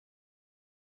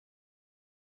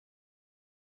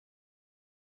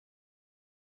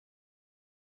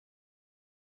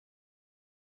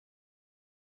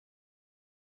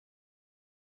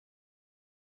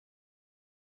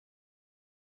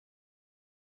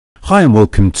Hi and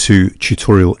welcome to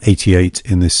tutorial 88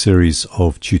 in this series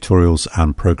of tutorials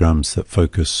and programs that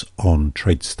focus on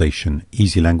TradeStation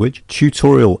Easy Language.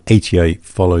 Tutorial 88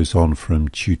 follows on from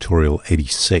tutorial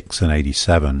 86 and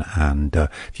 87, and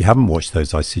if you haven't watched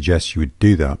those, I suggest you would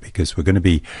do that because we're going to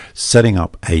be setting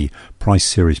up a price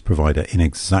series provider in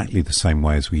exactly the same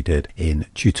way as we did in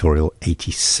tutorial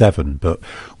 87. But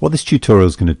what this tutorial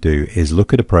is going to do is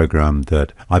look at a program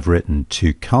that I've written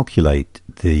to calculate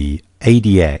the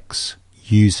ADX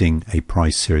using a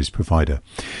price series provider.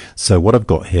 So what I've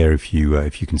got here, if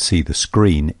you can see the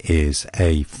screen, is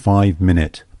a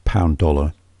 5-minute pound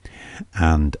dollar,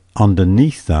 and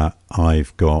underneath that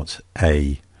I've got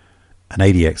an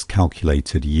ADX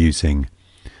calculated using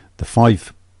the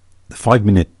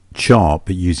 5-minute chart,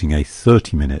 but using a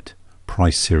 30-minute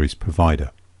price series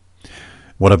provider.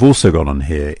 What I've also got on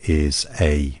here is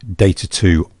a data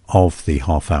 2 of the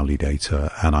half-hourly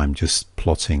data, and I'm just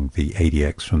plotting the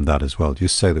ADX from that as well,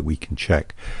 just so that we can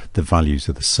check the values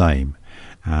are the same.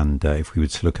 And if we were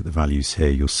to look at the values here,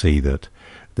 you'll see that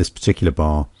this particular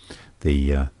bar,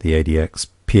 the ADX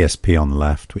PSP on the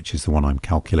left, which is the one I'm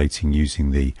calculating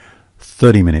using the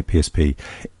 30-minute PSP,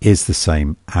 is the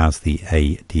same as the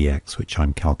ADX, which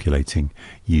I'm calculating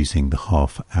using the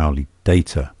half-hourly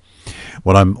data.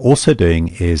 What I'm also doing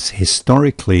is,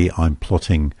 historically, I'm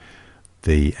plotting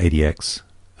the ADX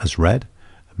as red.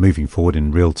 Moving forward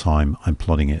in real time, I'm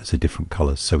plotting it as a different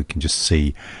color, so we can just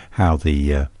see how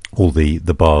the all the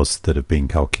bars that have been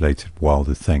calculated while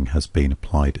the thing has been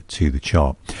applied to the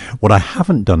chart. What I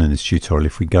haven't done in this tutorial,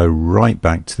 if we go right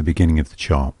back to the beginning of the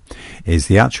chart, is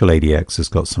the actual ADX has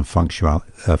got some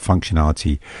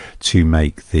functionality to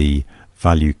make the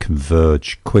value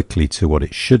converge quickly to what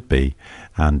it should be,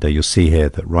 and you'll see here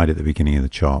that right at the beginning of the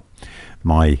chart,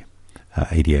 my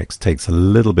ADX takes a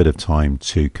little bit of time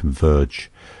to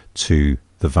converge to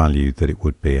the value that it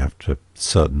would be after a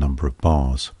certain number of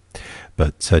bars.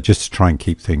 But just to try and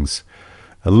keep things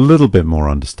a little bit more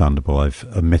understandable, I've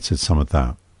omitted some of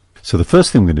that. So the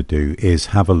first thing I'm going to do is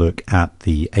have a look at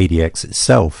the ADX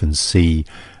itself and see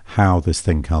how this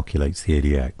thing calculates the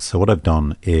ADX. So what I've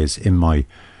done is, in my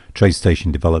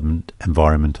TradeStation development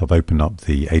environment, I've opened up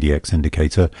the ADX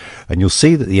indicator, and you'll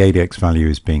see that the ADX value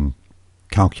is being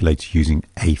calculated using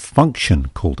a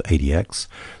function called ADX.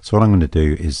 So what I'm going to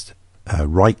do is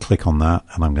right click on that,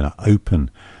 and I'm going to open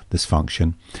this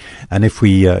function, and if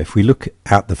we look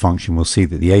at the function, we'll see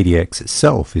that the ADX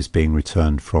itself is being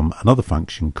returned from another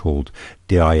function called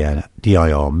dir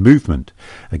movement.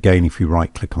 Again, if we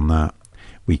right click on that,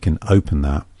 we can open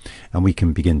that, and we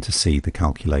can begin to see the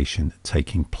calculation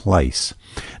taking place.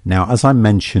 Now, as I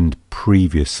mentioned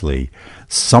previously,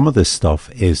 some of this stuff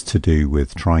is to do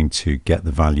with trying to get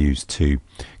the values to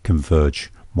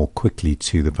converge more quickly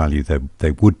to the value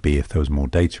they would be if there was more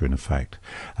data in effect.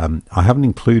 I haven't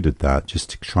included that, just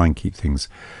to try and keep things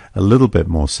a little bit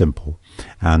more simple.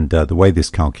 And the way this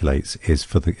calculates is,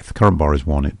 if the current bar is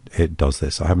 1, it does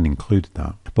this. I haven't included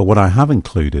that. But what I have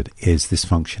included is this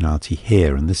functionality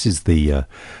here, and this is the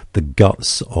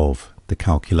guts of the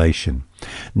calculation.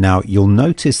 Now, you'll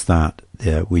notice that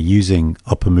we're using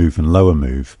upper move and lower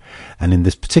move, and in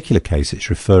this particular case it's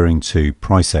referring to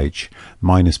price H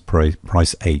minus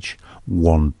price H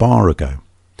 1 bar ago.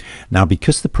 Now,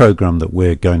 because the program that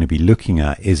we're going to be looking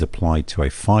at is applied to a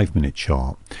 5-minute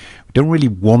chart, we don't really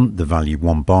want the value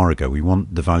 1 bar ago. We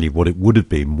want the value what it would have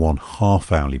been 1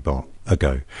 half-hourly bar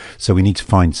ago. So we need to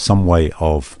find some way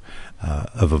of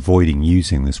avoiding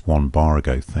using this 1 bar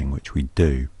ago thing, which we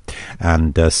do.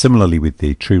 And similarly with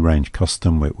the true range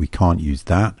custom, we can't use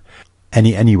that.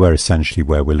 Anywhere essentially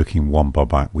where we're looking 1 bar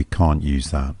back, we can't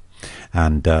use that.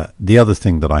 And the other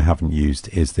thing that I haven't used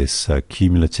is this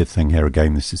cumulative thing here.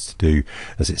 Again, this is to do,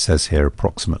 as it says here,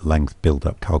 approximate length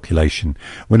build-up calculation.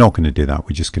 We're not going to do that.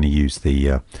 We're just going to use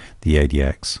the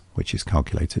ADX, which is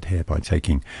calculated here by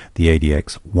taking the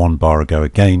ADX 1 bar ago.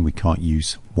 Again, we can't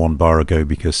use 1 bar ago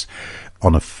because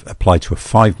applied to a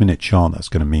 5-minute chart, that's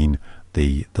going to mean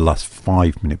the last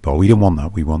 5-minute bar. We don't want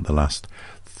that. We want the last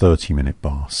 30-minute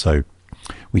bar. So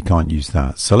we can't use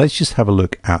that. So let's just have a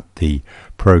look at the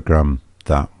program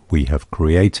that we have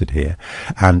created here.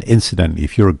 And incidentally,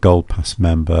 if you're a Gold Pass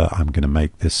member, I'm going to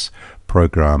make this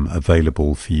program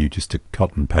available for you just to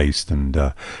cut and paste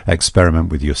and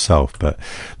experiment with yourself. But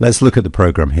let's look at the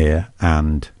program here,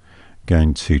 and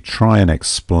going to try and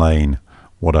explain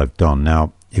what I've done.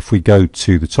 Now, if we go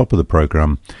to the top of the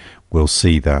program, we'll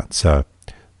see that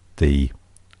the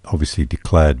obviously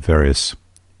declared various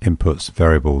inputs,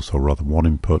 variables, or rather one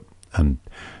input and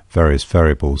various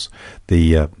variables.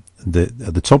 The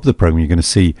at the top of the program, you're going to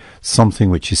see something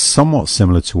which is somewhat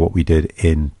similar to what we did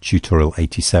in tutorial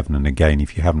 87. And again,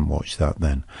 if you haven't watched that,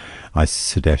 then I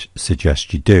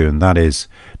suggest you do. And that is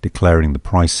declaring the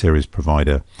price series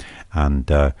provider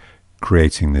and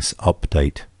creating this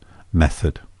update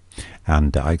method.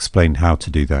 And I explained how to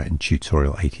do that in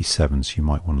tutorial 87, so you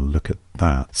might want to look at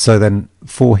that. So then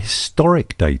for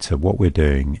historic data, what we're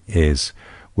doing is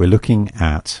we're looking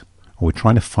at, or we're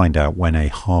trying to find out when a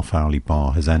half-hourly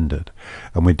bar has ended.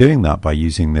 And we're doing that by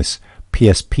using this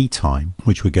PSP time,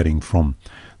 which we're getting from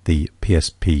the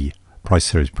PSP price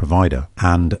series provider.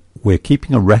 And we're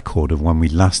keeping a record of when we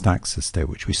last accessed it,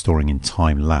 which we're storing in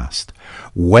time last,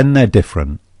 when they're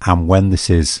different, and when this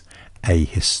is a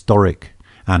historic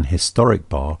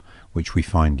bar, which we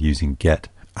find using get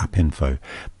app info.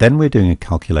 Then we're doing a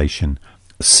calculation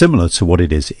similar to what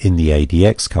it is in the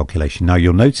ADX calculation. Now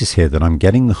you'll notice here that I'm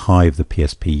getting the high of the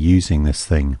PSP using this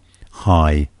thing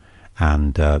high,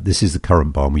 and this is the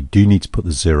current bar, and we do need to put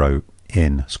the 0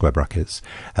 in square brackets,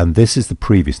 and this is the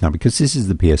previous. Now because this is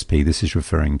the PSP, this is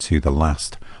referring to the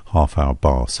last half-hour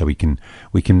bar, so we can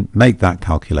make that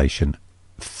calculation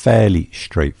fairly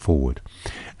straightforward.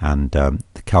 And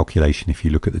the calculation, if you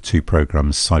look at the two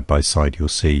programs side by side, you'll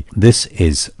see this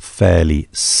is fairly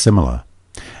similar.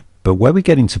 But where we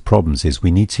get into problems is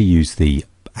we need to use the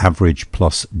average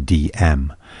plus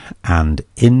DM, and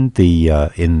in the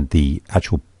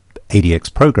actual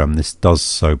ADX program, this does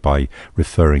so by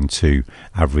referring to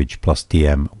average plus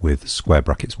DM with square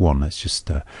brackets 1. Let's just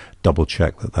double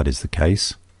check that that is the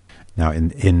case. Now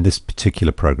in this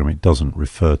particular program, it doesn't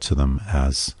refer to them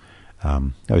as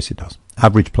yes, it does.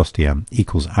 Average plus DM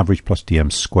equals average plus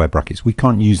DM square brackets. We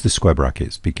can't use the square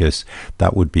brackets because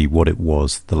that would be what it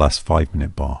was the last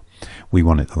 5-minute bar. We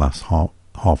want it the last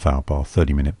half-hour bar,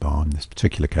 30-minute bar in this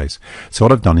particular case. So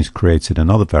what I've done is created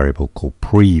another variable called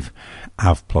prev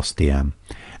av plus dm.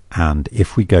 And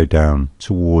if we go down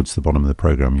towards the bottom of the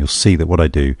program, you'll see that what I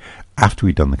do after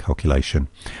we've done the calculation,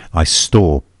 I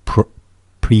store prev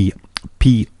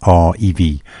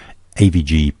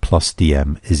avg plus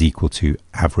dm is equal to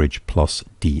average plus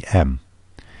dm,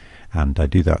 and I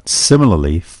do that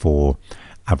similarly for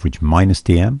average minus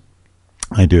dm.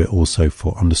 I do it also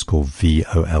for underscore volty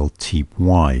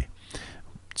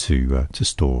to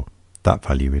store that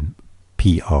value in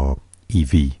prev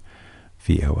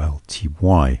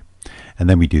volty, and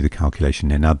then we do the calculation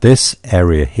here. Now this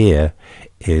area here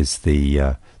is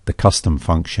the custom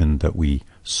function that we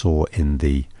saw in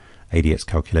the ADX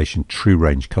calculation, true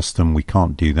range custom. We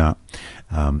can't do that,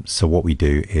 so what we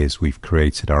do is we've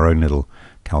created our own little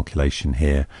calculation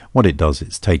here. What it does,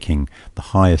 it's taking the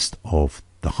highest of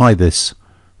the high this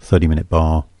 30-minute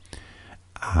bar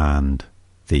and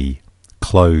the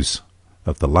close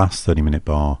of the last 30-minute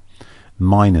bar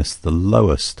minus the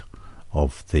lowest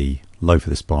of the low for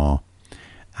this bar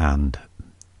and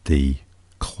the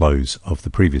close of the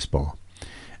previous bar,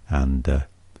 and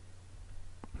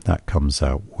that comes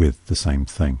out with the same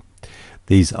thing.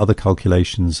 These other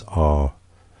calculations are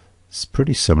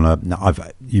pretty similar. Now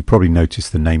you probably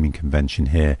noticed the naming convention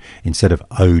here. Instead of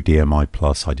ODMI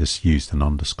plus, I just used an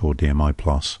underscore DMI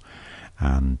plus,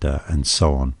 and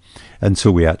so on,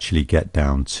 until we actually get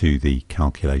down to the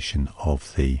calculation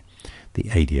of the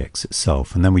ADX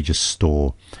itself, and then we just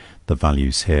store the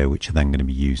values here, which are then going to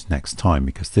be used next time,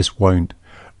 because this won't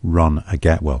run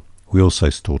again. Well, we also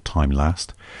store time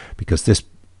last, because this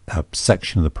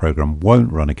section of the program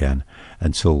won't run again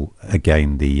until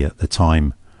again the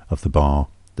time of the bar,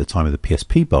 the time of the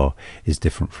PSP bar, is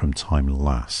different from time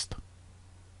last.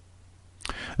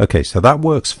 Okay, so that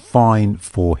works fine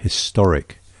for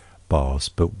historic bars,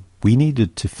 but we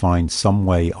needed to find some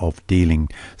way of dealing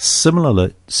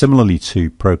similarly to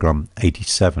program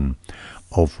 87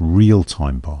 of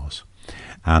real-time bars,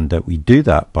 and we do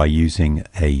that by using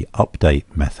a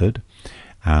update method,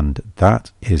 and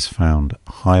that is found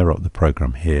higher up the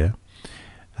program here,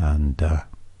 and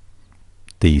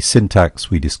the syntax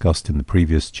we discussed in the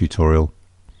previous tutorial.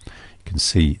 You can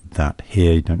see that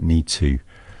here. You don't need to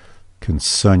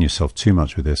concern yourself too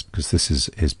much with this, because this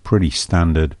is pretty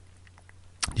standard.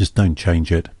 Just don't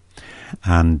change it.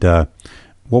 And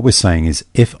what we're saying is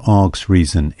if args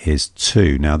reason is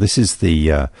 2. Now this is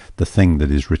the thing that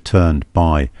is returned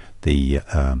by the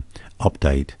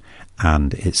update,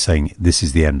 and it's saying this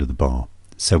is the end of the bar.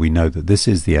 So we know that this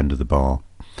is the end of the bar,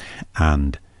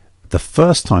 and the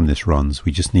first time this runs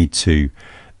we just need to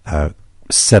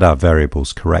set our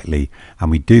variables correctly, and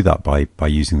we do that by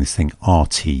using this thing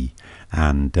RT,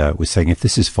 and we're saying if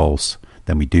this is false,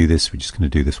 then we do this. We're just going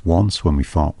to do this once when we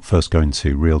first go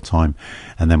into real time,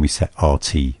 and then we set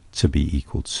RT to be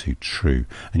equal to true.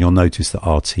 And you'll notice that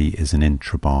RT is an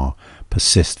intrabar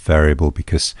persist variable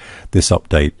because this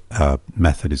update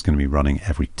method is going to be running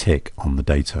every tick on the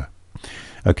data.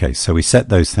 Okay, so we set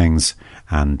those things,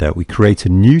 and we create a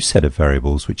new set of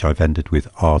variables which I've ended with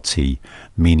RT,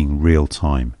 meaning real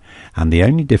time. And the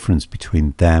only difference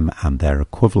between them and their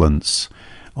equivalents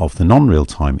of the non-real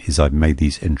time is I've made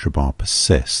these intrabar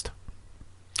persist.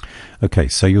 Okay,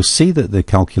 so you'll see that the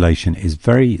calculation is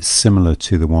very similar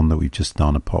to the one that we've just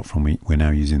done, apart from we're now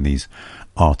using these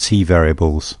RT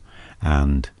variables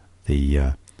and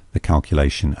the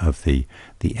calculation of the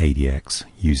ADX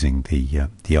using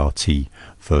the RT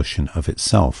version of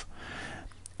itself.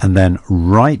 And then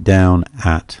right down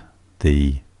at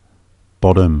the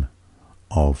bottom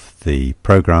of the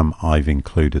program, I've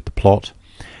included the plot,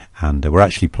 and we're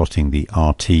actually plotting the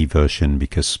RT version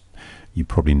because you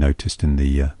probably noticed in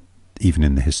the even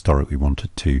in the historic we wanted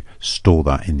to store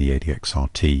that in the ADX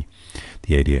RT,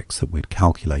 the ADX that we'd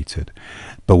calculated.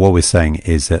 But what we're saying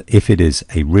is that if it is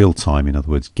a real time, in other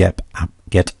words, get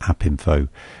app info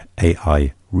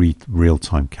AI real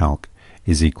time calc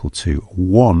is equal to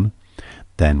 1,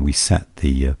 then we set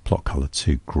the plot color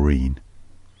to green.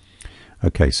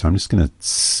 Okay, so I'm just going to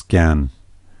scan,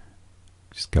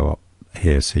 just go up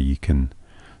here so you can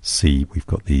see we've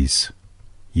got these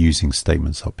using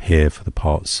statements up here for the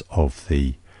parts of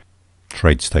the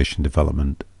TradeStation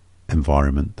development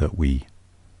environment that we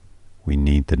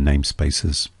need the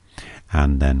namespaces,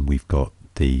 and then we've got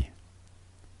the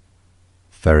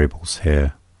variables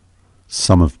here,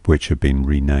 some of which have been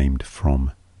renamed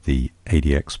from the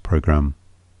ADX program,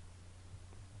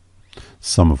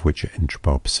 some of which are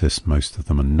intrabar persist, most of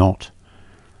them are not,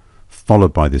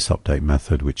 followed by this update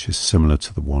method which is similar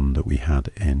to the one that we had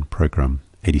in program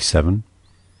 87.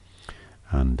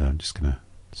 And I'm just going to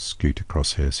scoot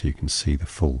across here so you can see the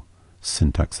full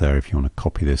syntax there if you want to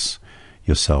copy this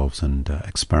yourselves and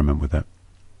experiment with it.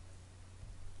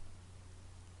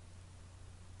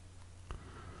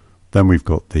 Then we've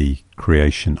got the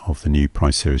creation of the new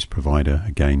price series provider.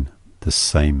 Again, the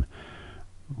same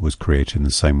was created in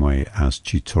the same way as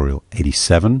tutorial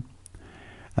 87.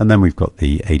 And then we've got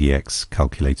the ADX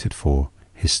calculated for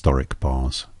historic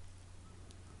bars.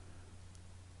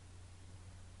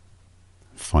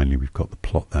 Finally, we've got the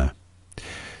plot there.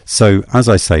 So as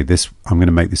I say, I'm going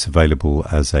to make this available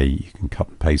as you can cut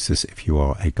and paste this if you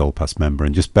are a Gold Pass member,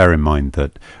 and just bear in mind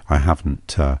that I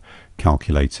haven't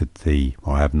calculated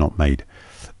I have not made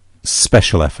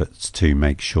special efforts to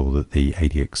make sure that the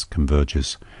ADX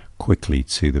converges quickly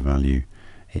to the value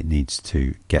it needs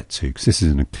to get to, because this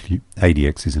is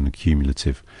ADX is an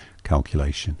accumulative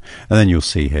calculation. And then you'll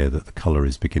see here that the color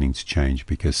is beginning to change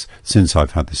because since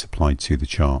I've had this applied to the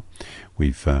chart,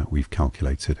 we've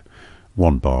calculated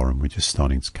one bar and we're just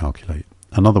starting to calculate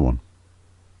another one.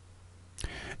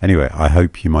 Anyway, I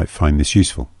hope you might find this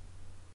useful.